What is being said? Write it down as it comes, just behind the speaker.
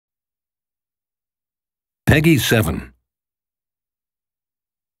Peggy 7.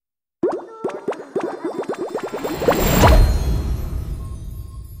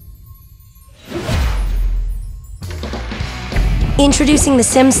 Introducing The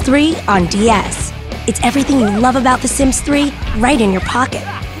Sims 3 on DS. It's everything you love about The Sims 3 right in your pocket.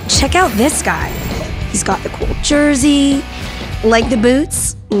 Check out this guy. He's got the cool jersey. Like the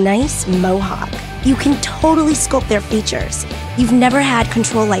boots? Nice mohawk. You can totally sculpt their features. You've never had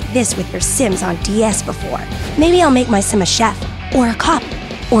control like this with your Sims on DS before. Maybe I'll make my Sim a chef, or a cop,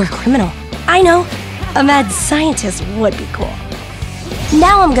 or a criminal. I know, a mad scientist would be cool.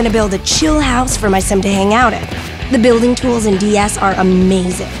 Now I'm gonna build a chill house for my Sim to hang out in. The building tools in DS are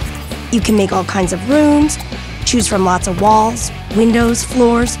amazing. You can make all kinds of rooms, choose from lots of walls, windows,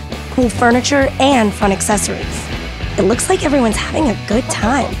 floors, cool furniture, and fun accessories. It looks like everyone's having a good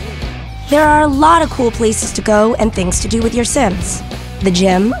time. There are a lot of cool places to go and things to do with your Sims. The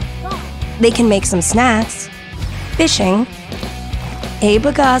gym, they can make some snacks, fishing, hey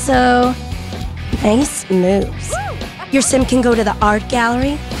Picasso, nice moves. Your Sim can go to the art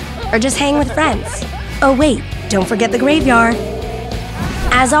gallery, or just hang with friends. Oh wait, don't forget the graveyard.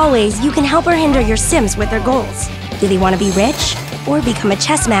 As always, you can help or hinder your Sims with their goals. Do they want to be rich? Or become a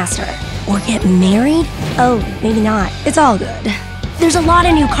chess master? Or get married? Oh, maybe not. It's all good. There's a lot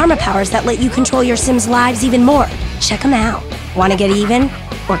of new karma powers that let you control your Sims' lives even more. Check them out. Want to get even?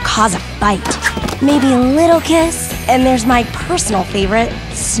 Or cause a fight? Maybe a little kiss? And there's my personal favorite,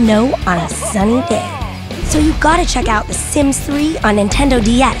 snow on a sunny day. So you gotta check out The Sims 3 on Nintendo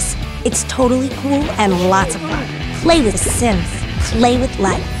DS. It's totally cool and lots of fun. Play with Sims. Play with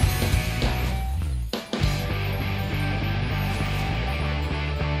life.